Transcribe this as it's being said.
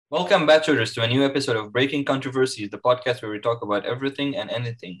Welcome, Bachelors, to a new episode of Breaking Controversies, the podcast where we talk about everything and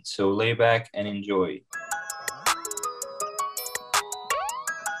anything. So lay back and enjoy.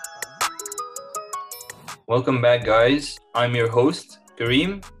 Welcome back, guys. I'm your host,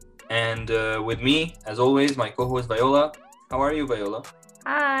 Kareem, and with me, as always, my co-host Viola. How are you, Viola?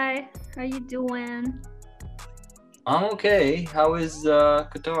 Hi, how you doing? I'm okay. How is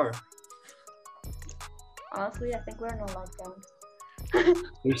Qatar? Honestly, I think we're in a lockdown.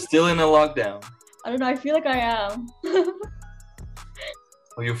 You're still in a lockdown. I don't know, I feel like I am.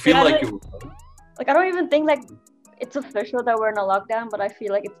 Or you feel Yeah, like like- you? Like, I don't even think, it's official that we're in a lockdown, but I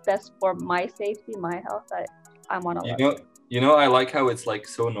feel like it's best for my safety, my health, that I'm on a lockdown. I like how it's like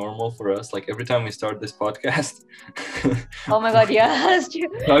so normal for us. Like every time we start this podcast, Oh my god, yeah, that's true.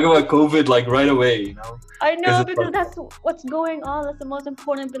 talk about COVID like right away. I 'Cause know, it's because like- that's what's going on. That's the most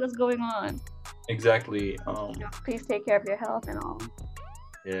important thing that's going on. Exactly. Please take care of your health and all.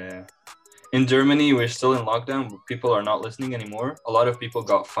 Yeah. In Germany, we're still in lockdown, but people are not listening anymore. A lot of people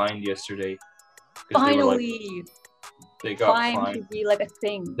got fined yesterday. 'Cause Finally, they got fine to fined. be like a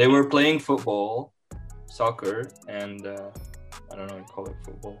thing. They were playing football, soccer, and I don't know if you call it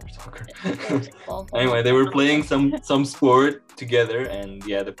football or soccer. Anyway, they were playing some sport together, and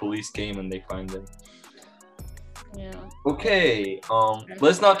yeah, the police came and they fined them. Yeah. Okay,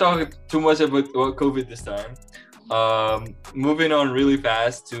 let's not talk too much about COVID this time. Moving on really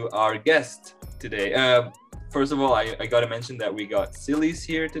fast to our guest today. First of all, I gotta mention that we got Silis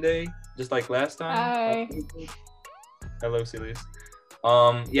here today, just like last time. Hi. Hello, Silis.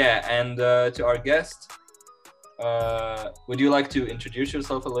 Yeah, and to our guest, would you like to introduce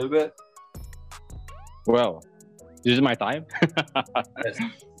yourself a little bit? Well, this is my time. Yes.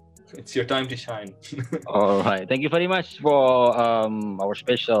 It's your time to shine. All right. Thank you very much for our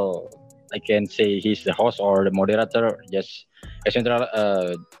special. I can say he's the host or the moderator. Yes, as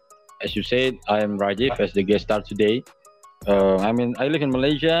you said, I am Rajiv as the guest star today. I live in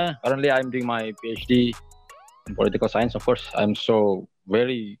Malaysia. Currently, I'm doing my PhD in political science. Of course, I'm so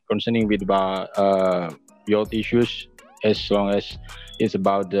very concerning with youth issues, as long as it's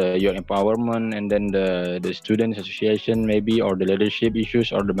about your empowerment and then the students association maybe, or the leadership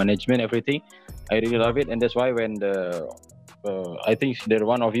issues or the management, everything. I really love it, and that's why when I think there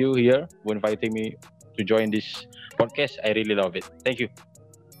one of you here who invited me to join this podcast, I really love it. Thank you.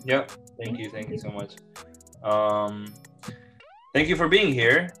 Yeah, thank you so much. Thank you for being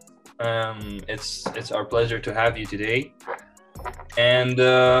here. It's our pleasure to have you today. And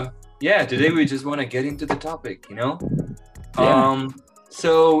yeah, today we just want to get into the topic, Yeah.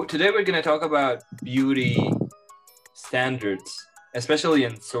 So today we're gonna talk about beauty standards, especially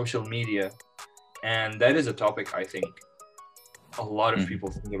in social media, and that is a topic I think a lot of Mhm. people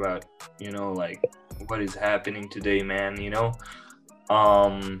think about. Like what is happening today, man.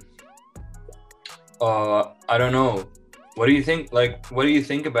 I don't know. What do you think? What do you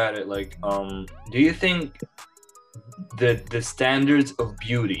think about it? Do you think that the standards of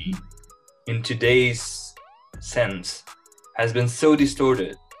beauty in today's sense has been so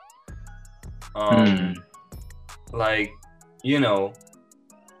distorted? Like,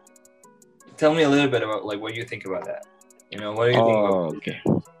 tell me a little bit about what you think about that. What do you think about Oh, okay.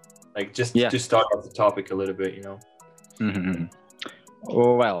 just Yeah. to start off the topic a little bit? Mhm.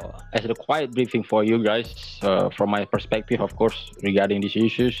 Well, as a quiet briefing for you guys, from my perspective, of course, regarding these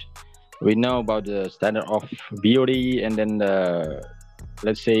issues, we know about the standard of beauty, and then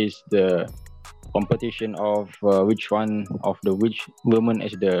let's say it's the competition of which one of which woman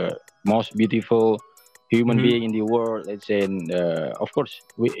is the most beautiful human Mhm. being in the world. Let's say, and, of course,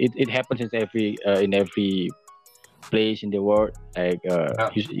 it happens in every place in the world.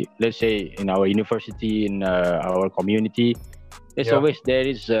 Let's say in our university, in our community. There's Yeah. always there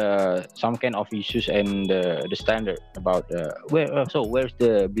is some kind of issues and the standard about where's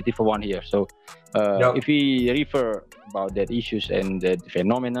the beautiful one here. So Yeah. if we refer about that issues and the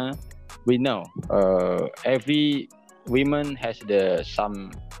phenomena, we know every woman has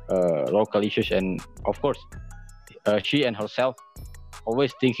some local issues, and of course she and herself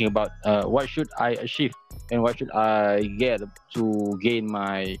always thinking about what should I achieve and what should I get to gain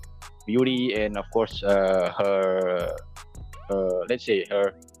my beauty, and of course her let's say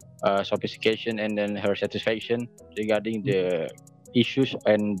her sophistication and then her satisfaction regarding the issues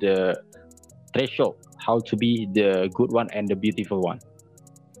and the threshold how to be the good one and the beautiful one.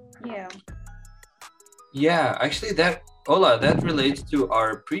 Yeah. Yeah, actually, that relates to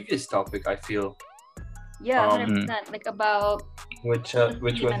our previous topic. I feel, Yeah, Um, 100%. Like about which esteem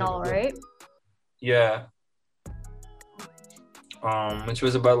was and all, right? yeah, which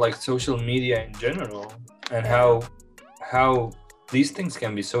was about social media in general and Yeah. how these things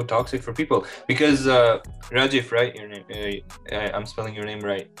can be so toxic for people because Rajiv, right? Your name, I'm spelling your name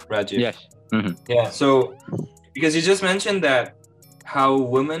right, Rajiv. Yes. Mm-hmm. Yeah. So because you just mentioned that how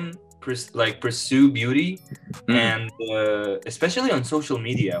women pursue beauty, and especially on social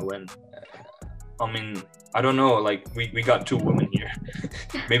media when I mean, I don't know, like we got two women here.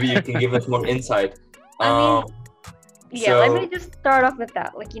 Maybe you can give us more insight. Let me just start off with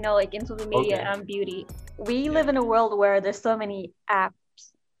that. Like, like in social media and beauty, we live in a world where there's so many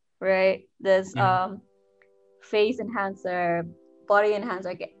apps, right? There's face enhancer, body enhancer,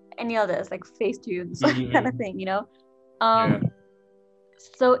 like any others, like Facetune, kind of thing,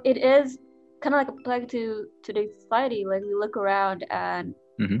 So it is kind of like applied to today's society. Like we look around and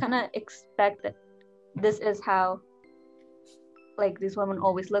kind of expect that this is how like these women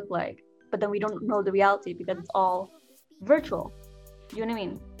always look like, but then we don't know the reality because it's all virtual. You know what I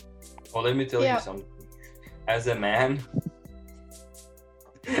mean? Well, let me tell you something. As a man,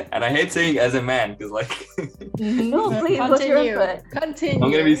 and I hate saying as a man because like no, please, what's your input? Continue.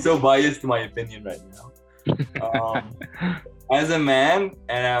 I'm gonna be so biased to my opinion right now. As a man,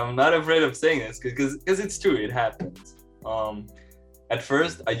 and I'm not afraid of saying this because it's true, it happens. At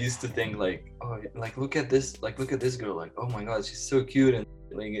first I used to think like, oh, like look at this girl, like, oh my god, she's so cute, and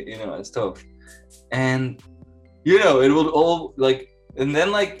like, and stuff, and it will all like, and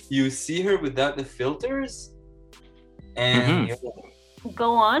then like you see her without the filters, and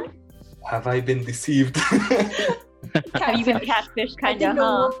go on. Have I been deceived? Have you been catfish? Kind of.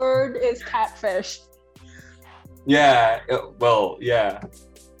 The word is catfish. Yeah. Well, yeah.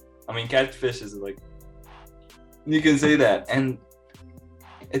 I mean, catfish is like, you can say that, and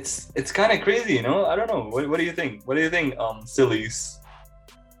it's kind of crazy, I don't know. What do you think? What do you think, sillies?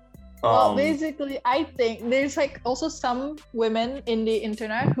 Well, basically, I think there's like also some women in the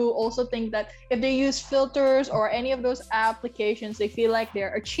internet who also think that if they use filters or any of those applications, they feel like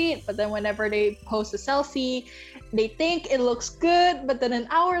they're a cheat. But then whenever they post a selfie, they think it looks good. But then an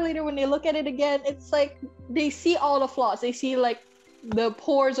hour later, when they look at it again, it's like they see all the flaws. They see like the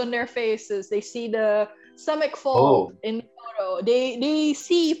pores on their faces. They see the stomach fold in the photo. They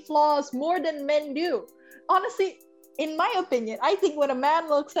see flaws more than men do. Honestly, in my opinion, I think when a man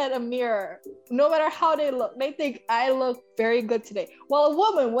looks at a mirror, no matter how they look, they think I look very good today. While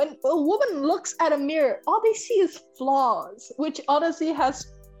when a woman looks at a mirror, all they see is flaws, which honestly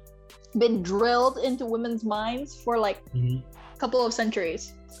has been drilled into women's minds for like a couple of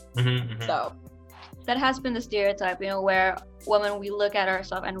centuries. So that has been the stereotype, where women, we look at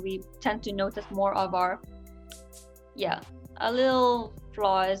ourselves and we tend to notice more of our, a little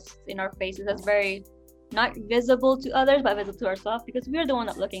flaws in our faces that's very not visible to others, but visible to ourselves because we're the one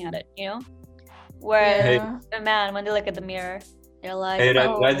that's looking at it, Whereas a man, when they look at the mirror, they're like,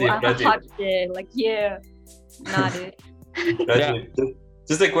 I'm a hot shit. Like, nah, dude. Rajiv,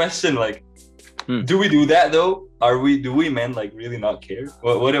 just a question, like, do we do that though? Do we men like really not care?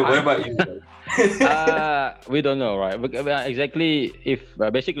 What about you? We don't know, right? Exactly. If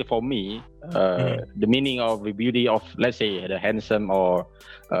basically for me, the meaning of the beauty of, let's say, the handsome, or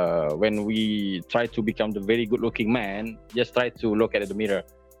when we try to become the very good-looking man, just try to look at the mirror.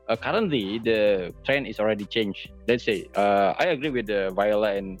 Currently, the trend is already changed. Let's say, I agree with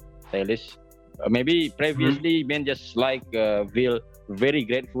Viola and Stylist. Maybe previously men just like feel very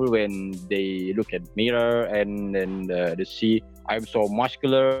grateful when they look at mirror and then they see I'm so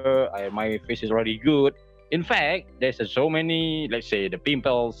muscular, my face is already good. In fact, there's so many, let's say, the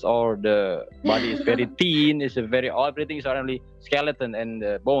pimples or the body is very thin, everything is only skeleton and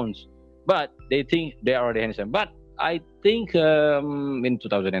bones. But they think they are already handsome. But I think in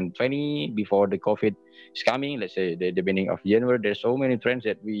 2020, before the COVID is coming, let's say the beginning of January, there's so many trends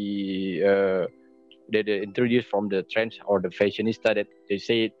that we they introduced from the trends or the fashionista that they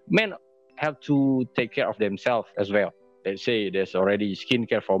say men have to take care of themselves as well. They say there's already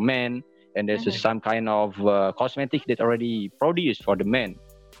skincare for men, and there's some kind of cosmetic that already produced for the men.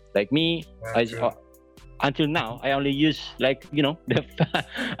 Like me, until now, I only use like the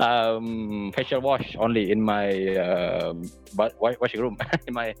facial wash only in my washing room.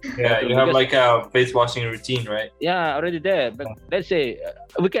 in my you have like a face washing routine, right? Yeah, already there. But let's say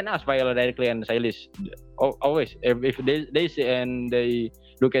we can ask Viola directly and Silas. Always, if they say and they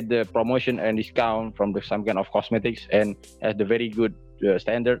look at the promotion and discount from some kind of cosmetics and has the very good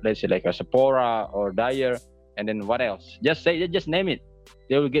standard, let's say like a Sephora or Dyer, and then what else? Just name it.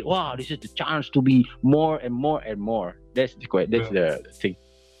 They will get, wow, this is the chance to be more and more and more. That's the thing.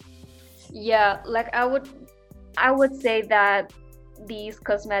 Yeah, like I would say that these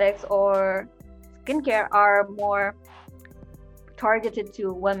cosmetics or skincare are more targeted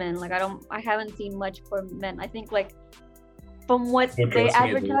to women. Like I haven't seen much for men. I think like from what Don't they trust me,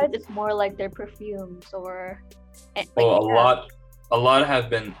 dude. advertise, it's more like their perfumes or. Like, Oh, yeah. a lot have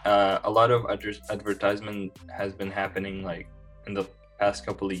been a lot of advertisement has been happening like in the past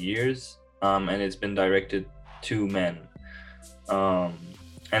couple of years, and it's been directed to men.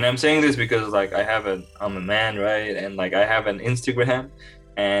 And I'm saying this because like I'm a man, right? And like I have an Instagram,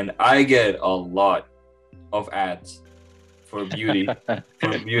 and I get a lot of ads for beauty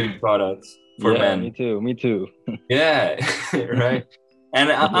products for yeah, men. me too. Yeah, right. And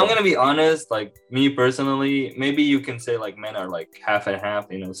I'm gonna be honest, like me personally, maybe you can say like men are like half and half.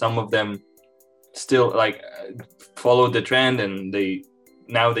 You know, some of them still like follow the trend, and they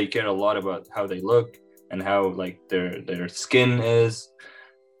care a lot about how they look and how like their skin is.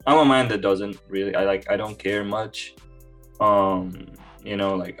 I'm a man that doesn't really. I don't care much. You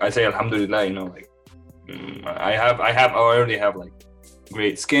know, like I say Alhamdulillah. You know, like I already have like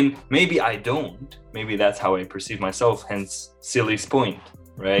great skin. Maybe I don't. Maybe that's how I perceive myself. Hence, Silly's point,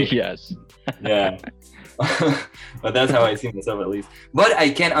 right? Yes. Yeah. But that's how I see myself at least. But I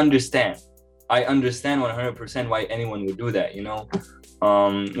can understand. I understand 100% why anyone would do that. You know,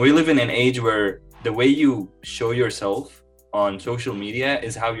 we live in an age where the way you show yourself on social media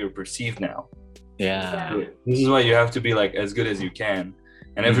is how you're perceived now. Yeah. This is why you have to be like as good as you can,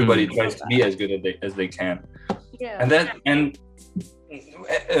 and everybody tries to be as good as they can. Yeah. And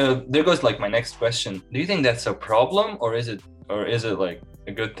there goes like my next question. Do you think that's a problem, or is it like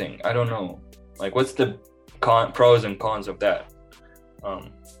a good thing? I don't know. Like, what's the pros and cons of that?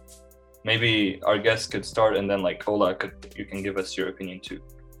 Maybe our guests could start, and then like Ola, you can give us your opinion too.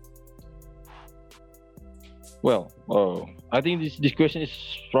 Well, I think this question is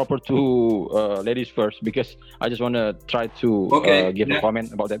proper to ladies first, because I just want to try to give a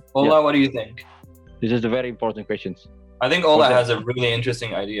comment about that. Ola, what do you think? This is a very important question. I think Ola has a really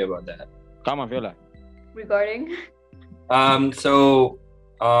interesting idea about that. Come on, Viola. Regarding.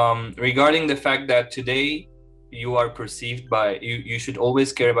 Regarding the fact that today you are perceived by you should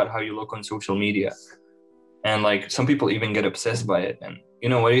always care about how you look on social media, and like some people even get obsessed by it. And you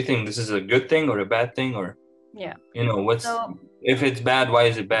know, what do you think? This is a good thing or a bad thing, or you know, if it's bad, why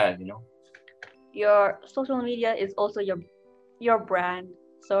is it bad? You know, your social media is also your brand,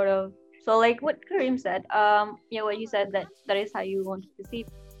 sort of. So like what Karim said, what you said, that is how you want to perceive.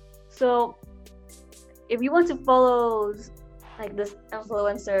 So if you want to follow like this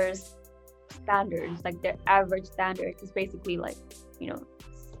influencers standards, like their average standards is basically like, you know,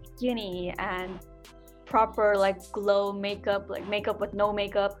 skinny and proper like glow makeup, like makeup with no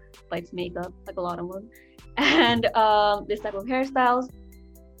makeup, but it's makeup, like a lot of them, and this type of hairstyles,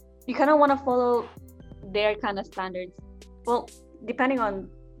 you kind of want to follow their kind of standards. Well, depending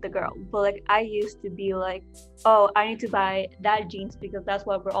on the girl, but like I used to be like, oh, I need to buy that jeans because that's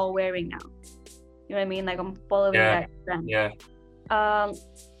what we're all wearing now. You know what I mean? Like I'm following that trend. Yeah.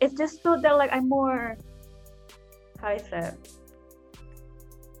 It's just so that like I'm more, how do I say it?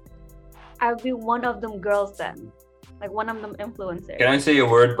 I'll be one of them girls then, like one of them influencers. Can I say a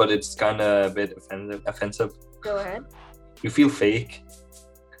word, but it's kind of a bit offensive? Go ahead. You feel fake.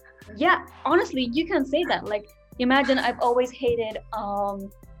 Yeah, honestly, you can say that. Like, imagine I've always hated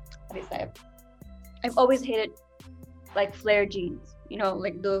I've always hated like flare jeans, you know,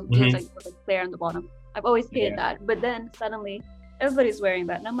 like the jeans like with a flare on the bottom. I've always hated that, but then suddenly everybody's wearing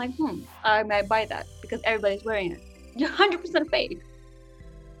that, and I'm like, I might buy that because everybody's wearing it. You're 100% fake.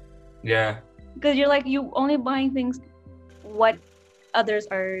 Yeah. Because you're like, you only buying things what others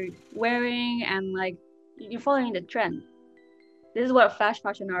are wearing, and like you're following the trend. This is what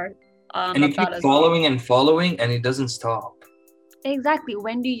fashion are. And you keep following and following, and it doesn't stop. Exactly.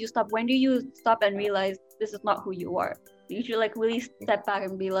 When do you stop? When do you stop and realize this is not who you are? You should like really step back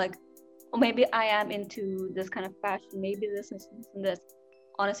and be like, oh, maybe I am into this kind of fashion. Maybe this and this.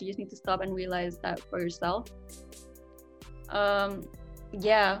 Honestly, you just need to stop and realize that for yourself.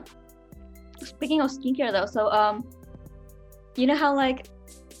 Yeah. Speaking of skincare though, so you know how like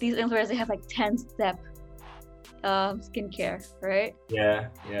these influencers, they have like 10-step skincare, right? Yeah.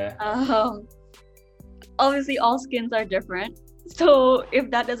 Obviously all skins are different, so if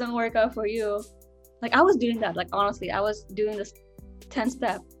that doesn't work out for you, like I was doing that, like honestly I was doing this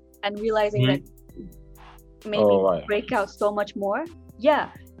 10-step and realizing that made me break out so much more.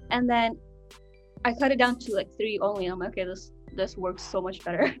 And then I cut it down to like 3 only. I'm like, okay, this works so much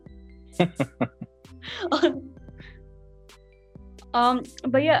better.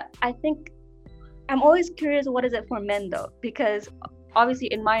 But yeah, I think I'm always curious, what is it for men though? Because obviously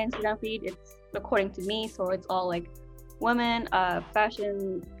in my Instagram feed, it's according to me, so it's all like women,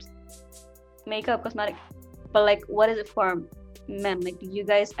 fashion, makeup, cosmetic. But like, what is it for men? Like, do you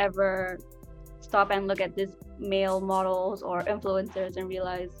guys ever stop and look at these male models or influencers and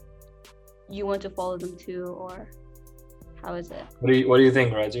realize you want to follow them too, or how is it? What do you think,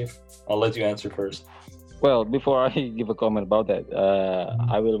 Rajiv? I'll let you answer first. Well, before I give a comment about that,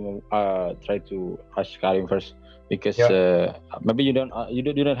 I will try to ask Karim first, because maybe you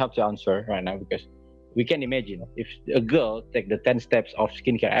don't have to answer right now, because we can imagine if a girl take the 10 steps of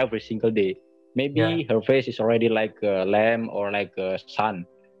skincare every single day, maybe her face is already like a lamp or like a sun.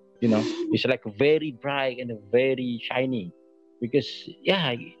 You know, it's like very bright and very shiny. Because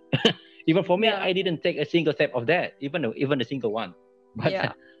even for me, I didn't take a single step of that, even a single one.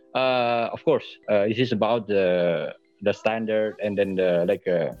 But of course, this is about the standard, and then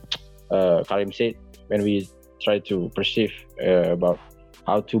Karim said, when we try to perceive about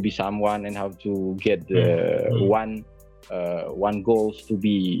how to be someone and how to get the one goals to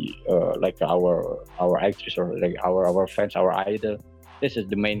be like our actress, or like our fans, our idol. This is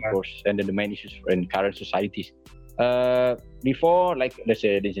the main course and then the main issues in current societies. Before, like let's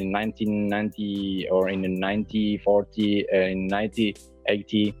say this in 1990 or in the 1940 and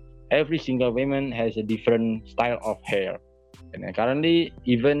 1980, every single woman has a different style of hair, and currently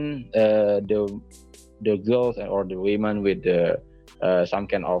even the girls or the women with some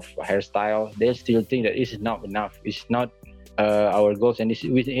kind of hairstyle, they still think that it's not enough. It's not our goals, and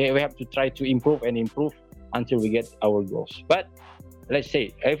we have to try to improve until we get our goals. But let's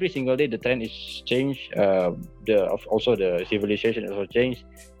say every single day the trend is changed. Also the civilization also changed.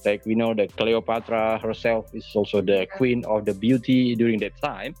 Like we know that Cleopatra herself is also the queen of the beauty during that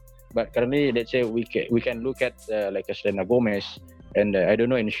time. But currently, let's say we can look at like a Selena Gomez, and I don't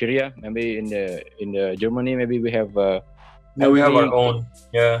know, in Syria, maybe in the Germany, maybe we have. We have our own.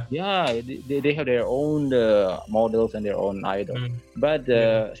 They have their own models and their own idol. But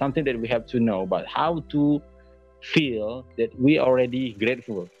something that we have to know about how to feel that we already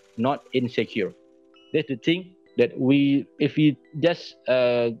grateful, not insecure. That's the thing that if we just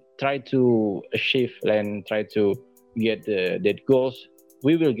try to achieve and try to get that goals,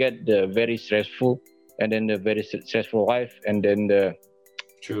 we will get the very stressful, and then the very stressful life, and then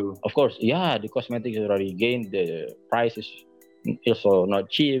True. Of course, the cosmetics is already gained. The price is also not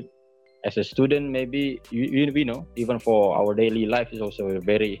cheap. As a student, maybe we know, even for our daily life is also a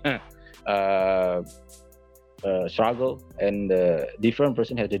very struggle, and different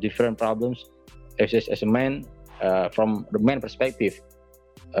person has the different problems. As a man, from the man perspective,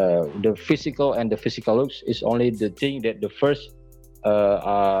 the physical and the physical looks is only the thing that the first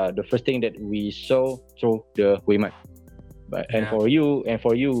thing that we saw through the women. But and for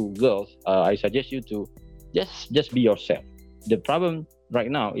you girls, I suggest you to just be yourself. The problem right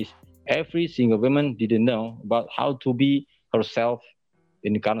now is every single woman didn't know about how to be herself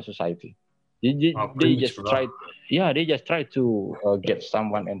in the current society. They just try to get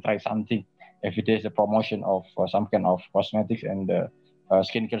someone and try something. If it is a promotion of some kind of cosmetics and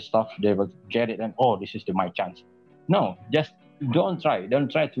skincare stuff, they will get it and this is my chance. No, just don't try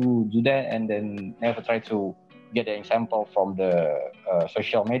to do that, and then never try to get an example from the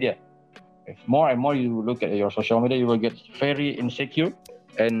social media. If more and more you look at your social media, you will get very insecure,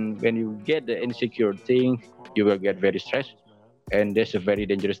 and when you get the insecure thing, you will get very stressed, and that's a very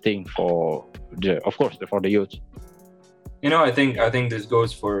dangerous thing for the youth. You know, I think this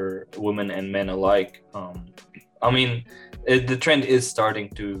goes for women and men alike. I mean, the trend is starting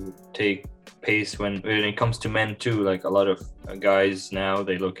to take pace when it comes to men too. Like a lot of guys now,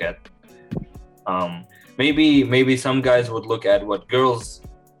 they look at maybe some guys would look at what girls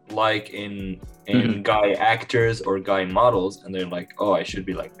like in guy actors or guy models, and they're like, oh, I should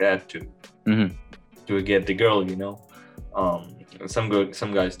be like that to get the girl, you know. Some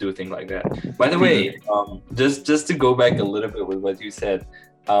guys do think like that. By the way, just to go back a little bit with what you said,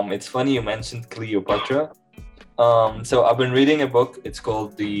 it's funny you mentioned Cleopatra. So I've been reading a book. It's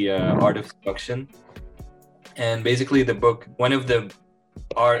called The Art of Seduction, and basically the book, one of the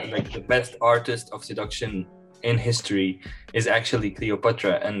best artists of seduction in history is actually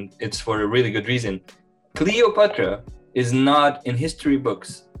Cleopatra, and it's for a really good reason. Cleopatra is not in history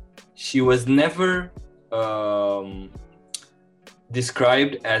books. She was never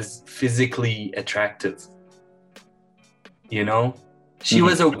described as physically attractive. You know, she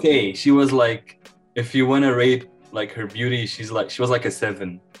was okay. She was like, if you want to rate like her beauty, she was like a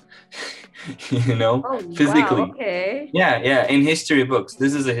 7. You know, physically. Wow, okay. Yeah. In history books,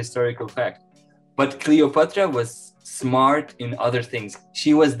 this is a historical fact. But Cleopatra was smart in other things.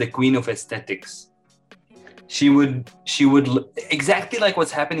 She was the queen of aesthetics. She would exactly like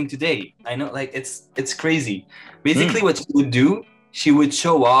what's happening today. I know, like it's crazy. Basically, what she would do, she would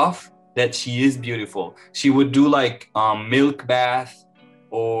show off that she is beautiful. She would do like milk bath.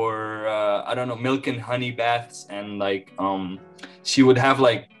 or I don't know, milk and honey baths, and like she would have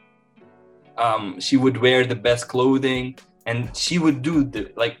like she would wear the best clothing, and she would do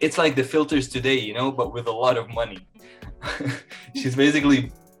the like it's like the filters today, you know, but with a lot of money. She's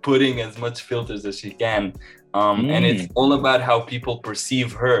basically putting as much filters as she can, and it's all about how people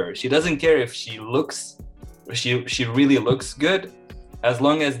perceive her. She doesn't care if she really looks good, as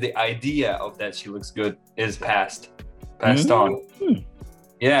long as the idea of that she looks good is passed on.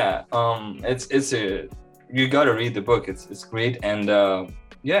 Yeah, it's a, you gotta read the book. It's great, and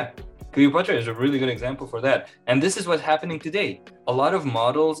yeah, Cleopatra is a really good example for that. And this is what's happening today. A lot of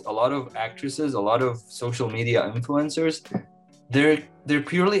models, a lot of actresses, a lot of social media influencers, they're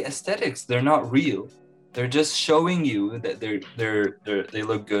purely aesthetics. They're not real. They're just showing you that they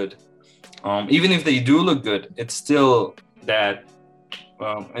look good. Even if they do look good, it's still that.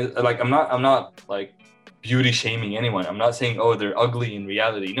 Like I'm not like beauty shaming anyone. I'm not saying, oh, they're ugly in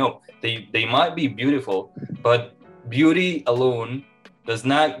reality. No, they might be beautiful, but beauty alone does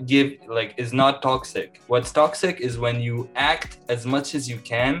not give, like, is not toxic. What's toxic is when you act as much as you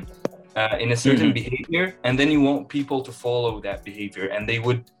can in a certain behavior, and then you want people to follow that behavior, and they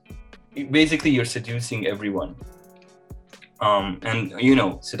would basically, you're seducing everyone. And you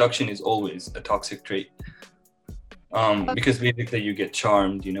know, seduction is always a toxic trait. Because basically you get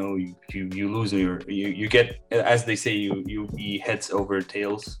charmed, you know, you lose you get, as they say, you be heads over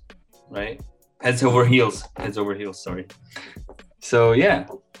tails, right? Heads over heels, sorry. So yeah.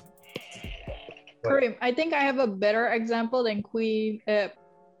 Karim, I think I have a better example than Cleopatra.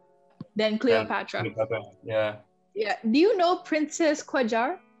 Yeah. Yeah. Do you know Princess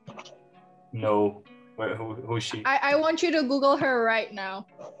Qajar? No. Who's she? I want you to Google her right now.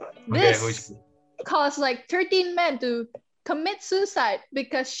 Okay, who's she? Caused like 13 men to commit suicide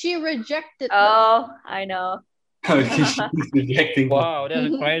because she rejected them. Oh, I know. She's rejecting. Wow,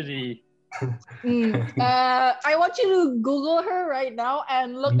 that's crazy. I want you to Google her right now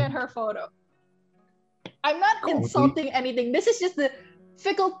and look at her photo. I'm not insulting anything. This is just the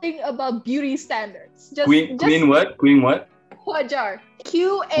fickle thing about beauty standards. Queen what? Qajar.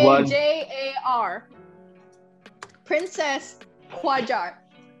 Qajar. Princess Qajar.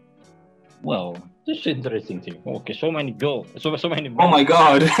 Well, this is interesting thing. Okay, so many girls, so many. Oh my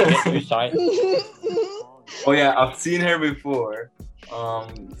God. Suicide. Oh yeah, I've seen her before.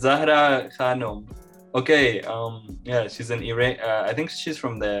 Zahra Khanum. Okay. Yeah, she's an Iran. I think she's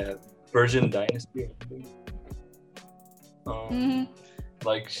from the Persian dynasty.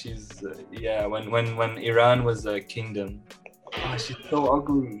 Like she's yeah. When Iran was a kingdom. Oh, she's so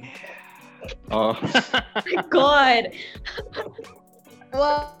ugly. Oh. My God.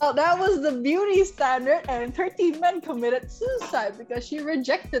 Well, that was the beauty standard, and 13 men committed suicide because she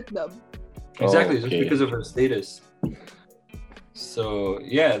rejected them. Exactly, Okay. just because of her status. So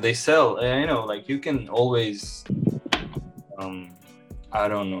yeah, they sell. You know, like you can always, I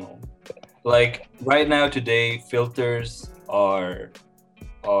don't know. Like right now, today, filters are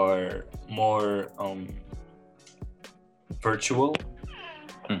more virtual.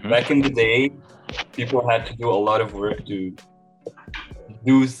 Back in the day, people had to do a lot of work to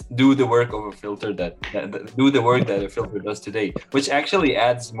do the work of a filter that do the work that a filter does today, which actually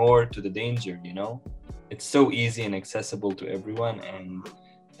adds more to the danger, you know. It's so easy and accessible to everyone, and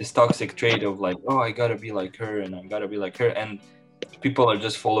this toxic trait of like, oh, I gotta be like her and I gotta be like her, and people are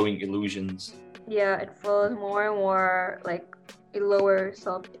just following illusions. Yeah, it follows more and more like a lower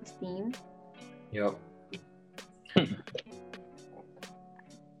self-esteem. Yep.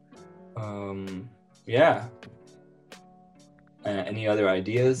 Yeah. Any other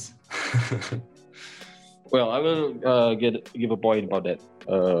ideas? Well, I will give a point about that.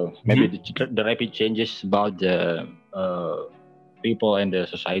 Maybe the rapid changes about the people and the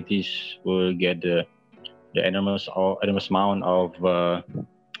societies will get the enormous amount of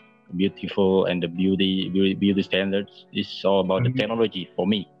beautiful and the beauty standards. It's all about the technology. For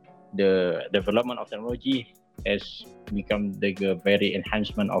me, the development of technology has become like a very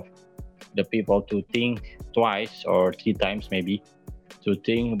enhancement of the people to think twice or three times maybe to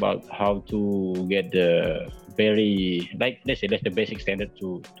think about how to get the very, like, let's say that's the basic standard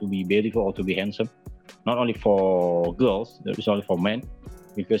to be beautiful or to be handsome, not only for girls, it's only for men,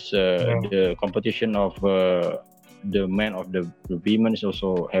 because the competition of the men of the women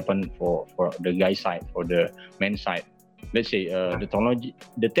also happen for the guy side, for the men side. Let's say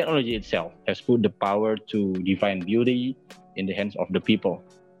the technology itself has put the power to define beauty in the hands of the people.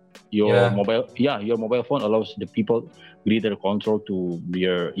 Your mobile phone allows the people greater control to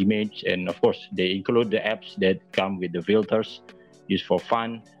your image, and of course they include the apps that come with the filters used for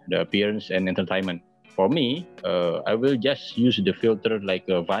fun, the appearance and entertainment. for me, I will just use the filter like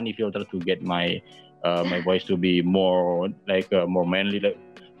a Vani filter to get my voice to be more like more manly. Like,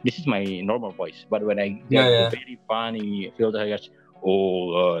 this is my normal voice, but when I get Yeah. the very funny filter, I just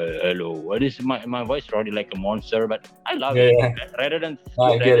hello. This is my voice already like a monster, but I love it. Yeah. Rather than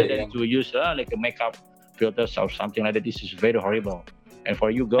I get it, to use like a makeup filters or something like that, this is very horrible. And for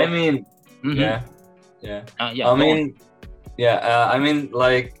you, girls, I mean, mhm. yeah. Yeah, I go on. mean, I mean,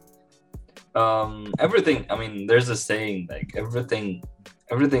 like, everything. I mean, there's a saying like everything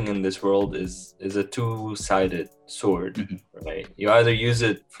in this world is a two-sided sword, Mhm. right? You either use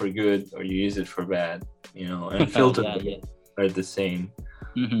it for good or you use it for bad, you know. And filters Yeah. are the same.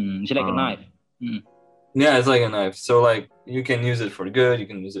 It's like a knife. Yeah, it's like a knife. So like you can use it for good, you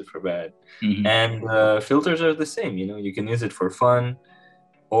can use it for bad, Mhm. and filters are the same. You know, you can use it for fun,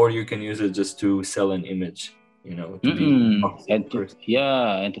 or you can use it just to sell an image. You know, to be And to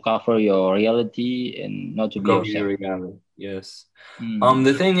and to cover your reality and not to be cover yourself. your reality. Yes. Mm.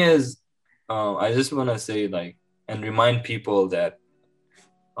 The thing is, I just want to say like and remind people that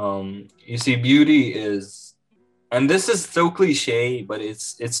you see, beauty is, and this is so cliche, but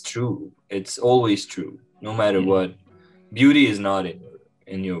it's true. It's always true, no matter Yeah. what. Beauty is not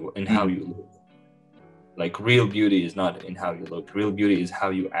in how you look. Like real beauty is not in how you look. Real beauty is how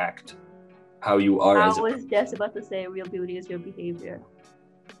you act, how you are I as a was just about to say real beauty is your behavior.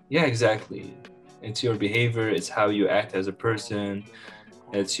 Yeah, exactly. It's your behavior, it's how you act as a person,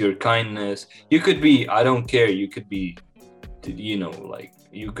 it's your kindness. You could be, I don't care, you could be, you know, like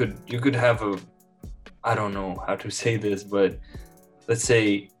you could have a, I don't know how to say this, but let's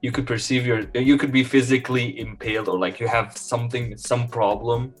say you could you could be physically impaled, or like you have some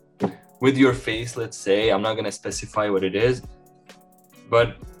problem with your face, let's say. I'm not gonna specify what it is, but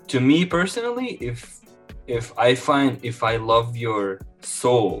to me personally, if I love your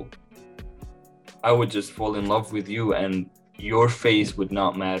soul, I would just fall in love with you, and your face would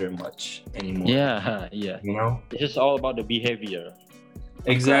not matter much anymore. Yeah. You know? It's just all about the behavior.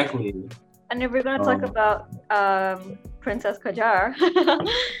 Exactly. And if we're gonna talk about Princess Kajar,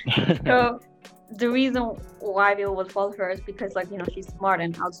 so the reason why people would follow her is because, like, you know, she's smart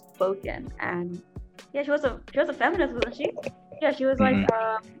and outspoken, and yeah, she was a feminist, wasn't she? Yeah, she was like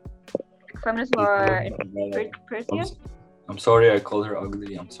feminist for Persia. I'm sorry I called her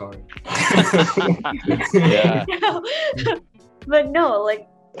ugly. I'm sorry. Yeah. But no, like,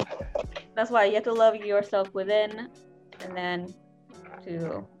 that's why you have to love yourself within, and then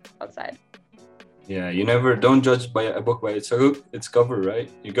to outside. Yeah, you don't judge by a book by its cover, right?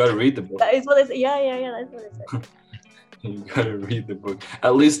 You gotta read the book. That is what it's. Yeah. That's what it said. You gotta read the book.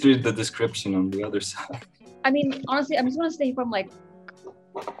 At least read the description on the other side. I mean, honestly, I just want to say from like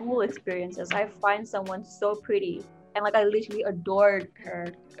school experiences, I find someone so pretty, and like I literally adore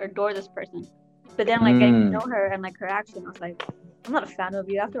this person. But then like getting to know her and like her action, I was like, I'm not a fan of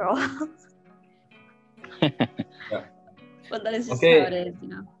you after all. Yeah. But that is just Okay. how it is, you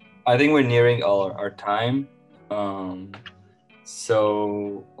know. I think we're nearing our time.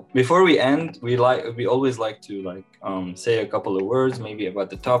 So before we end, we always like to say a couple of words maybe about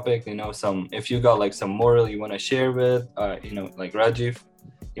the topic. You know, if you got like some moral you want to share with, you know, like Rajiv,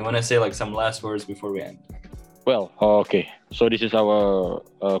 you want to say like some last words before we end. Well, okay. So this is our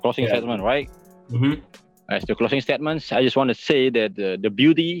closing statement, right? Mm-hmm. As the closing statements, I just want to say that the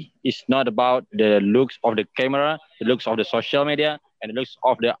beauty is not about the looks of the camera, the looks of the social media, and the looks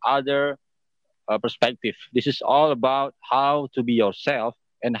of the other perspective. This is all about how to be yourself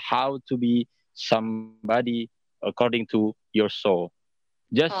and how to be somebody according to your soul.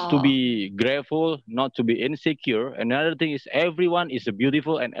 Just to be grateful, not to be insecure. Another thing is everyone is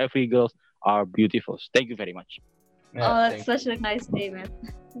beautiful and every girl are beautiful. Thank you very much. Yeah, that's such a nice statement.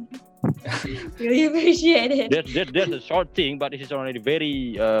 Really appreciate it. There's a short thing, but this is already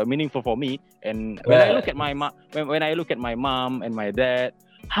very meaningful for me. And when I look at my when I look at my mom and my dad,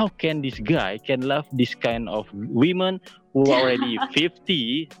 how can this guy can love this kind of women who are already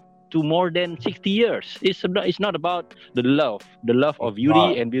 50 to more than 60 years? It's not about the love of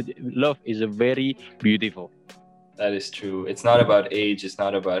beauty, and beauty. Love is a very beautiful. That is true. It's not about age. It's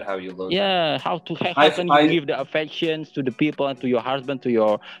not about how you look. Yeah, how can you give the affections to the people and to your husband, to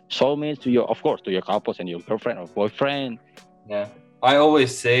your soulmates, to your couples and your girlfriend or boyfriend. Yeah, I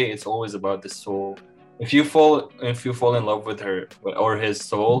always say it's always about the soul. If you fall in love with her or his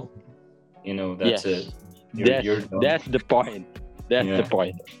soul, you know, that's it. That's the point. That's Yeah. the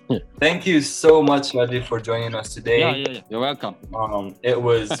point. Thank you so much, Radhi, for joining us today. Yeah. You're welcome. It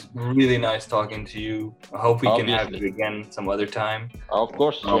was really nice talking to you. I hope we can have Obviously. you again some other time. Of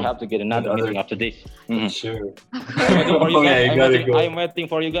course, we have to get another other- meeting after this. Mhm. Sure. I'm waiting for you Oh, yeah, guys. you gotta go. I'm waiting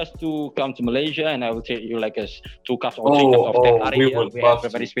for you guys to come to Malaysia, and I will treat you like 2 cups or 3 Oh, cups of teh oh, tarik we here. would We have love a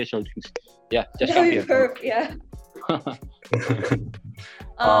very to. special drinks. Yeah, just come here. Yeah.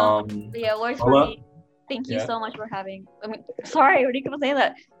 Yeah, words for Hola. me. Thank you Yeah. so much for having. I mean, sorry, what do you say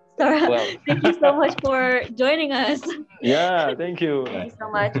that? Sorry. Well, Thank you so much for joining us. yeah, thank you. Thank you so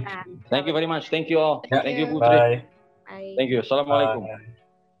much. And Thank you very much. Thank you all. Yeah. Thank you, you. Putri. Bye. Bye. Thank you. Assalamualaikum. Bye.